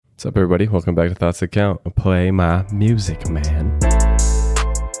What's up, everybody? Welcome back to Thoughts That Count. Play my music, man.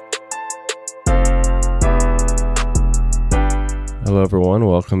 Hello, everyone.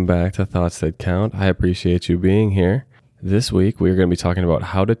 Welcome back to Thoughts That Count. I appreciate you being here. This week, we're going to be talking about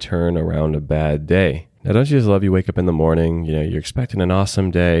how to turn around a bad day. Now, don't you just love you wake up in the morning, you're expecting an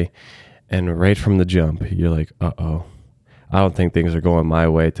awesome day, and right from the jump, you're like, uh-oh, I don't think things are going my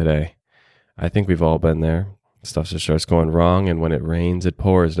way today. I think we've all been there. Stuff just starts going wrong, and when it rains, it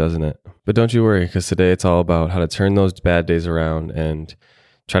pours, doesn't it? But don't you worry, because today it's all about how to turn those bad days around and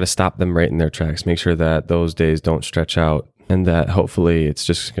try to stop them right in their tracks. Make sure that those days don't stretch out, and that hopefully it's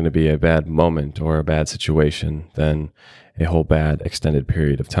just going to be a bad moment or a bad situation than a whole bad extended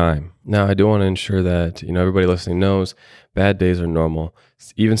period of time. Now, I do want to ensure that everybody listening knows bad days are normal.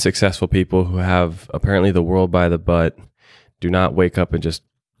 Even successful people who have apparently the world by the butt do not wake up and just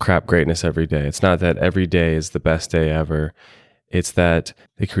crap greatness every day. It's not that every day is the best day ever. It's that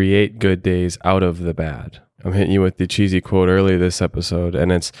they create good days out of the bad. I'm hitting you with the cheesy quote early this episode,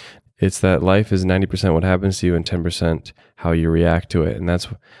 and it's that life is 90% what happens to you and 10% how you react to it. And that's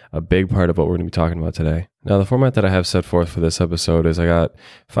a big part of what we're going to be talking about today. Now, the format that I have set forth for this episode is I got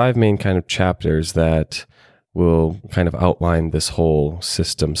 5 main kind of chapters that will kind of outline this whole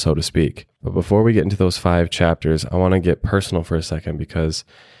system, so to speak. But before we get into those 5 chapters, I want to get personal for a second, because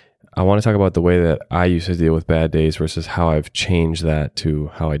I want to talk about the way that I used to deal with bad days versus how I've changed that to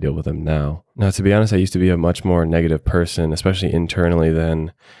how I deal with them now. Now, to be honest, I used to be a much more negative person, especially internally,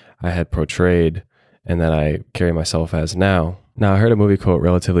 than I had portrayed and that I carry myself as now. Now, I heard a movie quote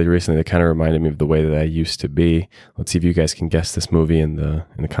relatively recently that kind of reminded me of the way that I used to be. Let's see if you guys can guess this movie in the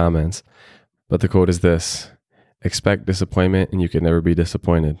comments. But the quote is this: expect disappointment and you can never be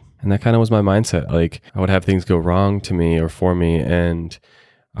disappointed. And that kind of was my mindset. Like, I would have things go wrong to me or for me, and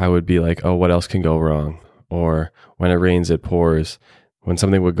I would be like, oh, what else can go wrong? Or when it rains, it pours. When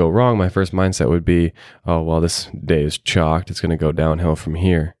something would go wrong, my first mindset would be, oh, well, this day is chalked. It's going to go downhill from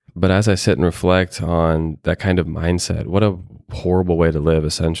here. But as I sit and reflect on that kind of mindset, what a horrible way to live,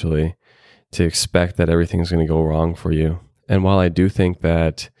 essentially, to expect that everything's going to go wrong for you. And while I do think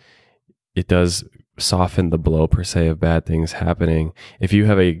that it does soften the blow, per se, of bad things happening, if you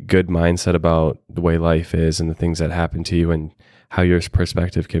have a good mindset about the way life is and the things that happen to you and how your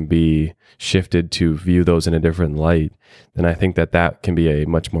perspective can be shifted to view those in a different light, then I think that can be a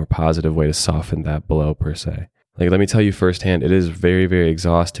much more positive way to soften that blow, per se. Like, let me tell you firsthand, it is very, very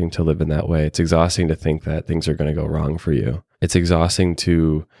exhausting to live in that way. It's exhausting to think that things are going to go wrong for you. It's exhausting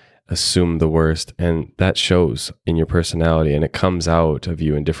to assume the worst, and that shows in your personality, and it comes out of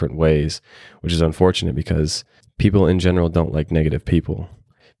you in different ways, which is unfortunate because people in general don't like negative people,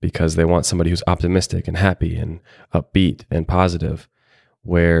 because they want somebody who's optimistic and happy and upbeat and positive,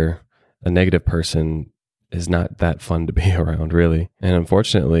 where a negative person is not that fun to be around, really. And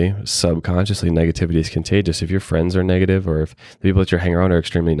unfortunately, subconsciously, negativity is contagious. If your friends are negative, or if the people that you're hanging around are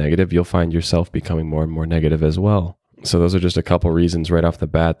extremely negative, you'll find yourself becoming more and more negative as well. So those are just a couple reasons right off the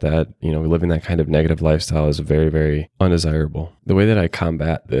bat that, living that kind of negative lifestyle is very, very undesirable. The way that I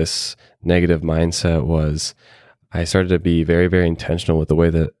combat this negative mindset was I started to be very, very intentional with the way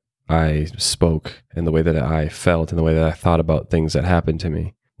that I spoke and the way that I felt and the way that I thought about things that happened to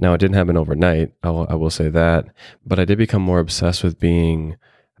me. Now, it didn't happen overnight, I will say that, but I did become more obsessed with being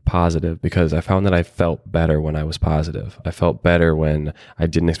positive, because I found that I felt better when I was positive. I felt better when I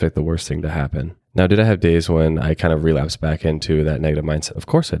didn't expect the worst thing to happen. Now, did I have days when I kind of relapsed back into that negative mindset? Of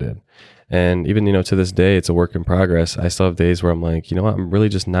course I did. And even, to this day, it's a work in progress. I still have days where I'm like, what, I'm really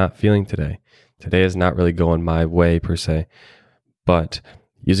just not feeling today. Today is not really going my way, per se. But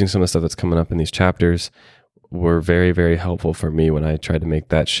using some of the stuff that's coming up in these chapters were very, very helpful for me when I tried to make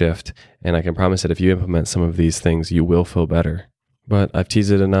that shift. And I can promise that if you implement some of these things, you will feel better. But I've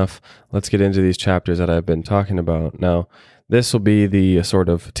teased it enough. Let's get into these chapters that I've been talking about. Now, this will be the sort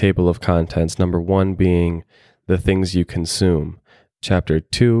of table of contents. Number 1 being the things you consume. Chapter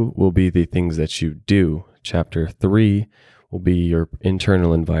 2 will be the things that you do. Chapter 3 will be your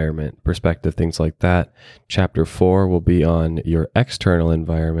internal environment, perspective, things like that. Chapter 4 will be on your external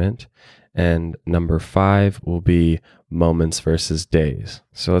environment. And number 5 will be moments versus days.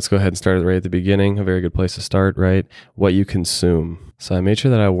 So let's go ahead and start right at the beginning. A very good place to start, right? What you consume. So I made sure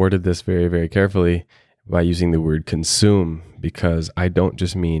that I worded this very, very carefully by using the word consume, because I don't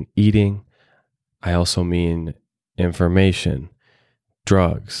just mean eating. I also mean information,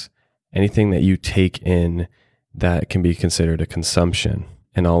 drugs, anything that you take in that can be considered a consumption.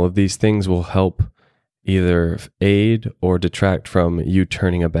 And all of these things will help either aid or detract from you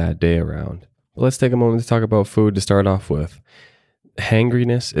turning a bad day around. But let's take a moment to talk about food to start off with.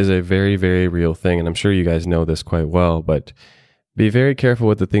 Hangriness is a very, very real thing, and I'm sure you guys know this quite well, but Be very careful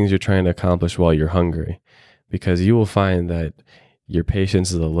with the things you're trying to accomplish while you're hungry, because you will find that your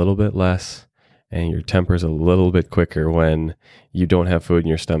patience is a little bit less and your temper is a little bit quicker when you don't have food in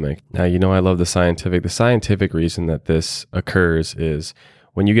your stomach. Now, I love the scientific reason that this occurs is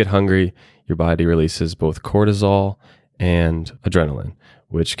when you get hungry, your body releases both cortisol and adrenaline,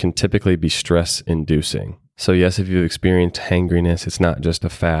 which can typically be stress inducing. So yes, if you've experienced hangriness, it's not just a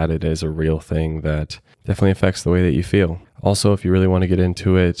fad, it is a real thing that definitely affects the way that you feel. Also, if you really want to get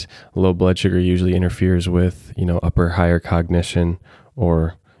into it, low blood sugar usually interferes with, higher cognition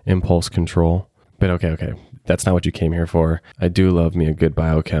or impulse control. But okay, that's not what you came here for. I do love me a good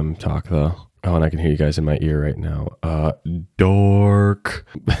biochem talk though. Oh, and I can hear you guys in my ear right now. Dork.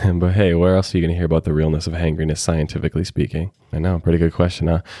 But hey, where else are you going to hear about the realness of hangriness, scientifically speaking? I know, pretty good question,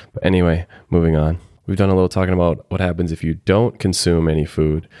 huh? But anyway, moving on. We've done a little talking about what happens if you don't consume any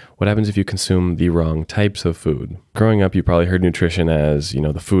food. What happens if you consume the wrong types of food? Growing up, you probably heard nutrition as,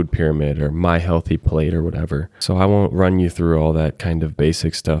 the food pyramid or my healthy plate or whatever. So I won't run you through all that kind of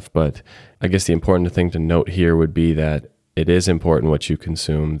basic stuff, but I guess the important thing to note here would be that it is important what you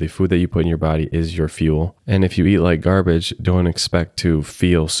consume. The food that you put in your body is your fuel. And if you eat like garbage, don't expect to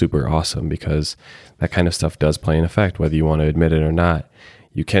feel super awesome, because that kind of stuff does play an effect, whether you want to admit it or not.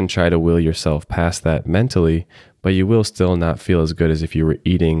 You can try to will yourself past that mentally, but you will still not feel as good as if you were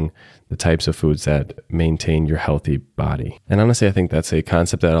eating the types of foods that maintain your healthy body. And honestly, I think that's a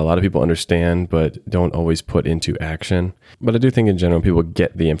concept that a lot of people understand, but don't always put into action. But I do think in general, people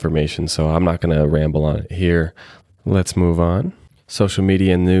get the information, so I'm not going to ramble on it here. Let's move on. Social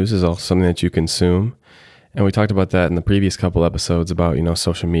media and news is also something that you consume. And we talked about that in the previous couple episodes about,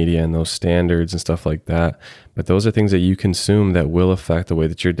 social media and those standards and stuff like that. But those are things that you consume that will affect the way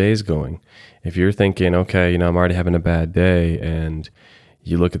that your day's going. If you're thinking, okay, I'm already having a bad day, and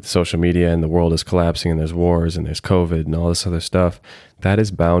you look at the social media and the world is collapsing and there's wars and there's COVID and all this other stuff, that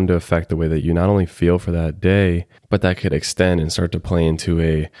is bound to affect the way that you not only feel for that day, but that could extend and start to play into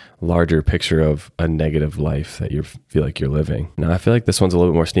a larger picture of a negative life that you feel like you're living. Now, I feel like this one's a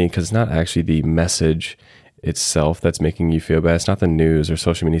little bit more sneaky because it's not actually the message itself that's making you feel bad. It's not the news or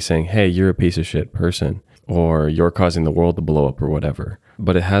social media saying, hey, you're a piece of shit person, or you're causing the world to blow up or whatever.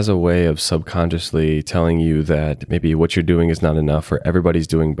 But it has a way of subconsciously telling you that maybe what you're doing is not enough, or everybody's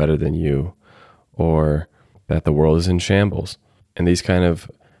doing better than you, or that the world is in shambles. And these kind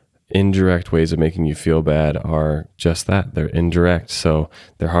of indirect ways of making you feel bad are just that. They're indirect, so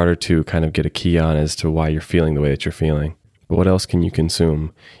they're harder to kind of get a key on as to why you're feeling the way that you're feeling. But what else can you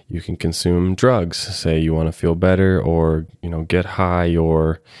consume? You can consume drugs. Say you want to feel better, or, get high,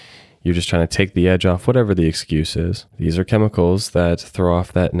 or you're just trying to take the edge off, whatever the excuse is. These are chemicals that throw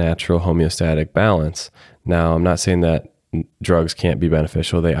off that natural homeostatic balance. Now, I'm not saying that drugs can't be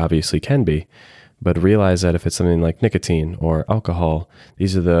beneficial. They obviously can be. But realize that if it's something like nicotine or alcohol,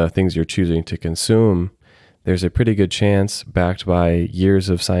 these are the things you're choosing to consume. There's a pretty good chance, backed by years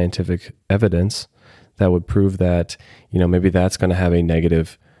of scientific evidence, that would prove that, maybe that's going to have a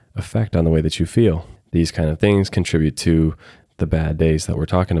negative effect on the way that you feel. These kind of things contribute to the bad days that we're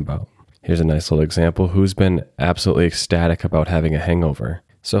talking about. Here's a nice little example. Who's been absolutely ecstatic about having a hangover?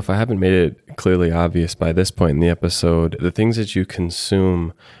 So if I haven't made it clearly obvious by this point in the episode, the things that you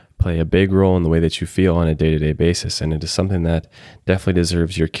consume play a big role in the way that you feel on a day-to-day basis. And it is something that definitely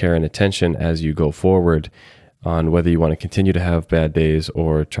deserves your care and attention as you go forward on whether you want to continue to have bad days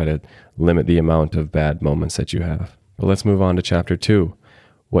or try to limit the amount of bad moments that you have. But let's move on to chapter 2.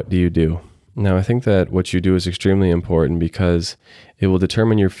 What do you do? Now, I think that what you do is extremely important because it will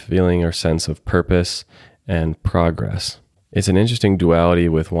determine your feeling or sense of purpose and progress. It's an interesting duality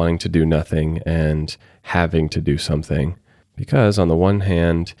with wanting to do nothing and having to do something. Because on the one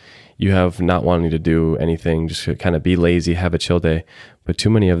hand, you have not wanting to do anything, just kind of be lazy, have a chill day. But too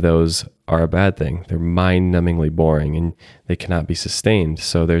many of those are a bad thing. They're mind-numbingly boring and they cannot be sustained.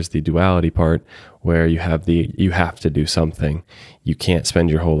 So there's the duality part where you have to do something. You can't spend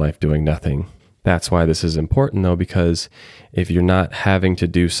your whole life doing nothing. That's why this is important though, because if you're not having to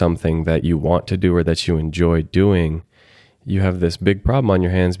do something that you want to do or that you enjoy doing, you have this big problem on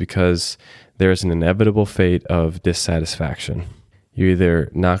your hands because there's an inevitable fate of dissatisfaction. You're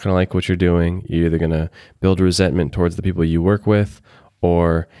either not going to like what you're doing, you're either going to build resentment towards the people you work with,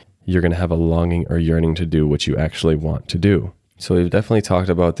 or you're going to have a longing or yearning to do what you actually want to do. So we've definitely talked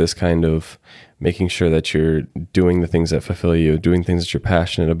about this kind of making sure that you're doing the things that fulfill you, doing things that you're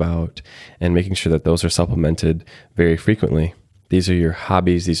passionate about, and making sure that those are supplemented very frequently. These are your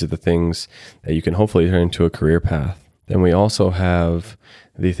hobbies. These are the things that you can hopefully turn into a career path. Then we also have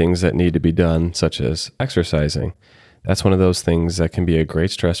the things that need to be done, such as exercising. That's one of those things that can be a great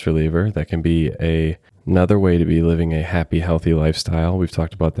stress reliever, that can be a Another way to be living a happy, healthy lifestyle. We've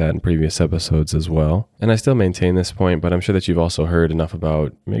talked about that in previous episodes as well. And I still maintain this point, but I'm sure that you've also heard enough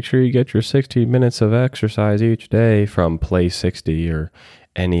about make sure you get your 60 minutes of exercise each day from Play 60 or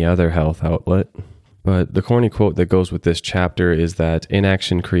any other health outlet. But the corny quote that goes with this chapter is that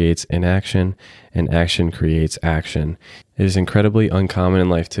inaction creates inaction and action creates action. It is incredibly uncommon in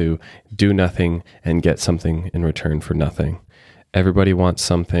life to do nothing and get something in return for nothing. Everybody wants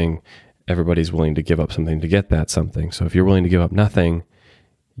something. Everybody's willing to give up something to get that something. So if you're willing to give up nothing,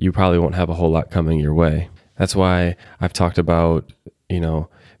 you probably won't have a whole lot coming your way. That's why I've talked about,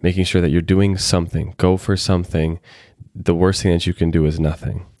 making sure that you're doing something. Go for something. The worst thing that you can do is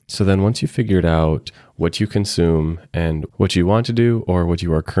nothing. So then once you figured out what you consume and what you want to do or what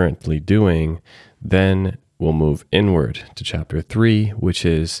you are currently doing, then we'll move inward to chapter 3, which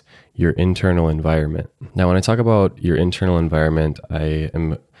is your internal environment. Now, when I talk about your internal environment, I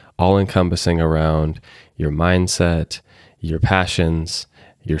am all encompassing around your mindset, your passions,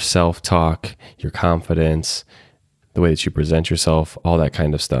 your self-talk, your confidence, the way that you present yourself, all that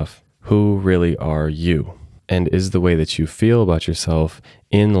kind of stuff. Who really are you? And is the way that you feel about yourself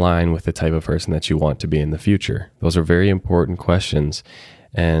in line with the type of person that you want to be in the future? Those are very important questions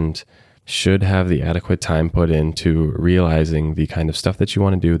and should have the adequate time put into realizing the kind of stuff that you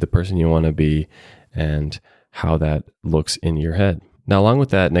want to do, the person you want to be, and how that looks in your head. Now, along with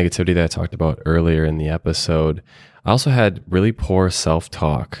that negativity that I talked about earlier in the episode, I also had really poor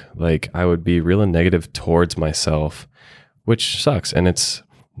self-talk. Like I would be real negative towards myself, which sucks. And it's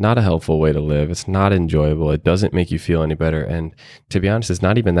not a helpful way to live. It's not enjoyable. It doesn't make you feel any better. And to be honest, it's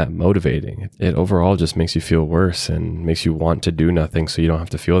not even that motivating. It overall just makes you feel worse and makes you want to do nothing so you don't have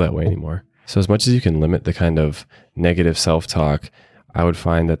to feel that way anymore. So as much as you can limit the kind of negative self-talk, I would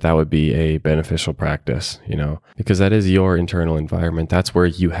find that would be a beneficial practice, because that is your internal environment. That's where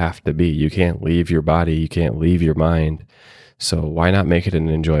you have to be. You can't leave your body. You can't leave your mind. So why not make it an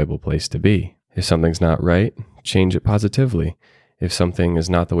enjoyable place to be? If something's not right, change it positively. If something is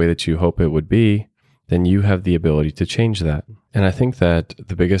not the way that you hope it would be, then you have the ability to change that. And I think that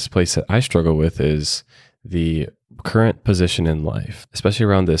the biggest place that I struggle with is the current position in life, especially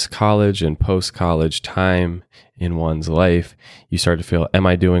around this college and post-college time in one's life. You start to feel, am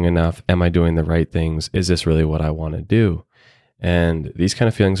I doing enough? Am I doing the right things? Is this really what I want to do? And these kind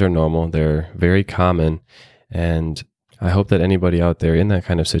of feelings are normal. They're very common. And I hope that anybody out there in that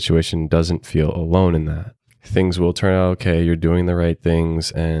kind of situation doesn't feel alone in that. Things will turn out okay. You're doing the right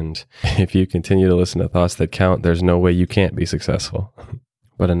things. And if you continue to listen to Thoughts That Count, there's no way you can't be successful.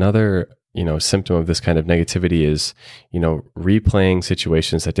 But another symptom of this kind of negativity is, replaying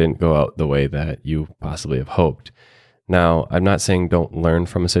situations that didn't go out the way that you possibly have hoped. Now, I'm not saying don't learn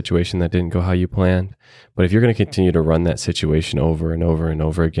from a situation that didn't go how you planned, but if you're going to continue to run that situation over and over and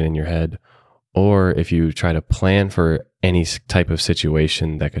over again in your head, or if you try to plan for any type of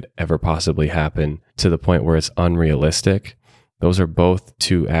situation that could ever possibly happen to the point where it's unrealistic, those are both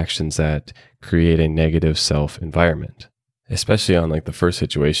two actions that create a negative self-environment. Especially on like the first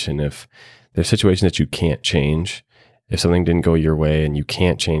situation, if there's situations that you can't change, if something didn't go your way and you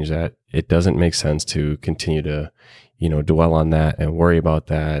can't change that, it doesn't make sense to continue to, dwell on that and worry about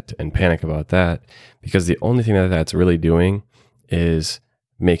that and panic about that, because the only thing that that's really doing is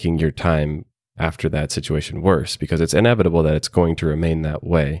making your time after that situation worse, because it's inevitable that it's going to remain that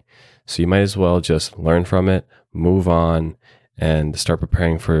way. So you might as well just learn from it, move on, and start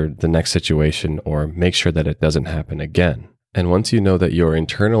preparing for the next situation or make sure that it doesn't happen again. And once you know that your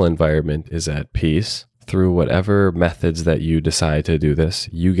internal environment is at peace, through whatever methods that you decide to do this,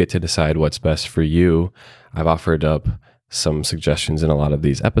 you get to decide what's best for you. I've offered up some suggestions in a lot of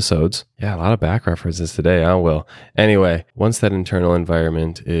these episodes. Yeah, a lot of back references today, Will. Anyway, once that internal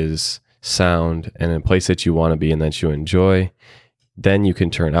environment is sound and in a place that you want to be and that you enjoy, then you can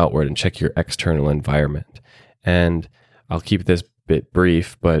turn outward and check your external environment. And I'll keep this bit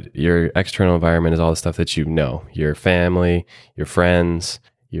brief, but your external environment is all the stuff that your family, your friends,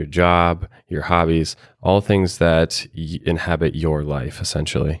 your job, your hobbies, all things that inhabit your life,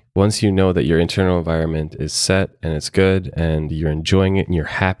 essentially. Once you know that your internal environment is set and it's good and you're enjoying it and you're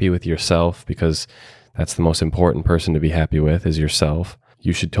happy with yourself, because that's the most important person to be happy with is yourself.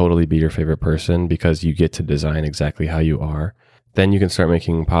 You should totally be your favorite person because you get to design exactly how you are. Then you can start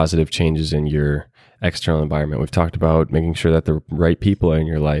making positive changes in your external environment. We've talked about making sure that the right people are in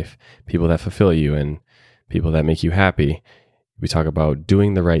your life, people that fulfill you and people that make you happy. We talk about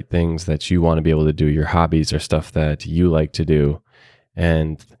doing the right things that you want to be able to do. Your hobbies are stuff that you like to do,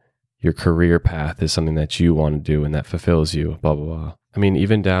 and your career path is something that you want to do and that fulfills you, blah, blah, blah. I mean,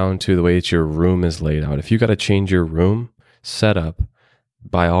 even down to the way that your room is laid out. If you got to change your room setup,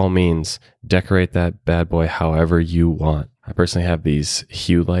 by all means, decorate that bad boy however you want. I personally have these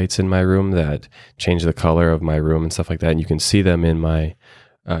hue lights in my room that change the color of my room and stuff like that. And you can see them in my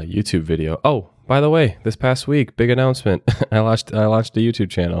YouTube video. Oh, by the way, this past week, big announcement. I launched a YouTube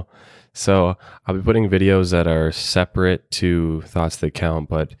channel. So I'll be putting videos that are separate to Thoughts That Count,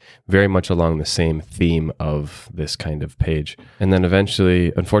 but very much along the same theme of this kind of page. And then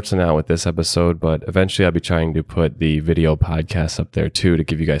eventually, unfortunately not with this episode, but eventually I'll be trying to put the video podcast up there too, to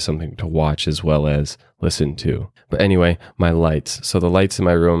give you guys something to watch as well as listen to. But anyway, my lights. So the lights in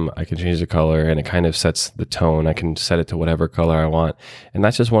my room, I can change the color and it kind of sets the tone. I can set it to whatever color I want. And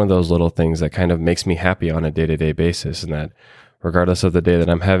that's just one of those little things that kind of makes me happy on a day-to-day basis, and that regardless of the day that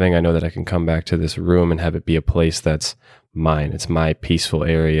I'm having, I know that I can come back to this room and have it be a place that's mine. It's my peaceful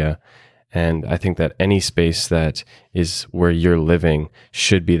area. And I think that any space that is where you're living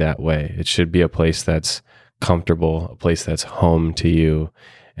should be that way. It should be a place that's comfortable, a place that's home to you,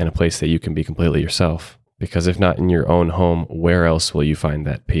 and a place that you can be completely yourself. Because if not in your own home, where else will you find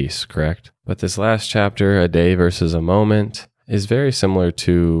that peace, correct? But this last chapter, A Day versus a Moment, is very similar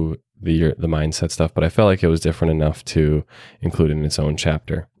to the mindset stuff, but I felt like it was different enough to include in its own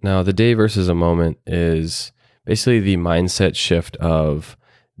chapter. Now, the day versus a moment is basically the mindset shift of,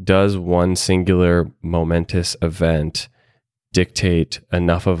 does one singular momentous event dictate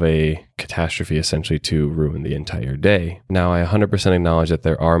enough of a catastrophe essentially to ruin the entire day? Now, I 100% acknowledge that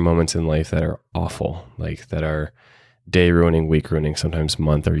there are moments in life that are awful, like that are day ruining, week ruining, sometimes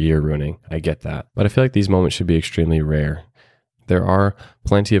month or year ruining. I get that. But I feel like these moments should be extremely rare. There are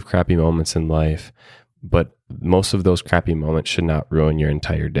plenty of crappy moments in life, but most of those crappy moments should not ruin your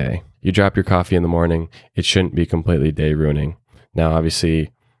entire day. You drop your coffee in the morning, it shouldn't be completely day ruining. Now,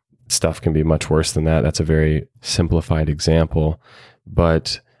 obviously, stuff can be much worse than that. That's a very simplified example,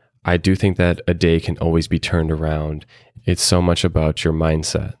 but I do think that a day can always be turned around. It's so much about your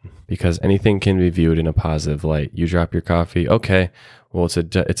mindset, because anything can be viewed in a positive light. You drop your coffee, okay, well, it's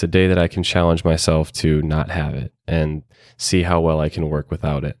a day that I can challenge myself to not have it and see how well I can work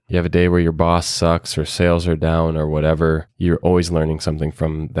without it. You have a day where your boss sucks or sales are down or whatever. You're always learning something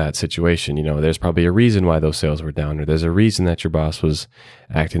from that situation. You know, there's probably a reason why those sales were down, or there's a reason that your boss was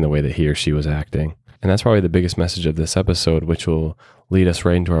acting the way that he or she was acting. And that's probably the biggest message of this episode, which will lead us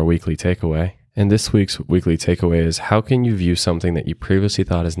right into our weekly takeaway. And this week's weekly takeaway is, how can you view something that you previously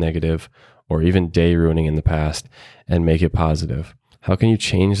thought as negative or even day ruining in the past and make it positive? How can you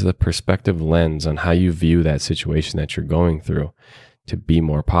change the perspective lens on how you view that situation that you're going through to be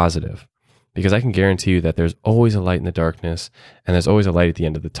more positive? Because I can guarantee you that there's always a light in the darkness, and there's always a light at the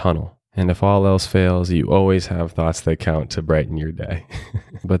end of the tunnel. And if all else fails, you always have thoughts that count to brighten your day.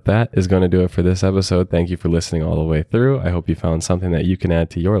 But that is going to do it for this episode. Thank you for listening all the way through. I hope you found something that you can add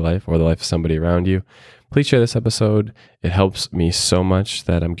to your life or the life of somebody around you. Please share this episode. It helps me so much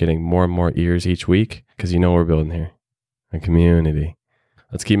that I'm getting more and more ears each week, because you know what we're building here. A community.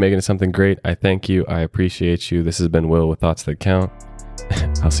 Let's keep making it something great. I thank you. I appreciate you. This has been Will with Thoughts That Count.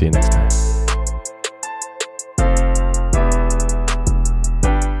 I'll see you next time.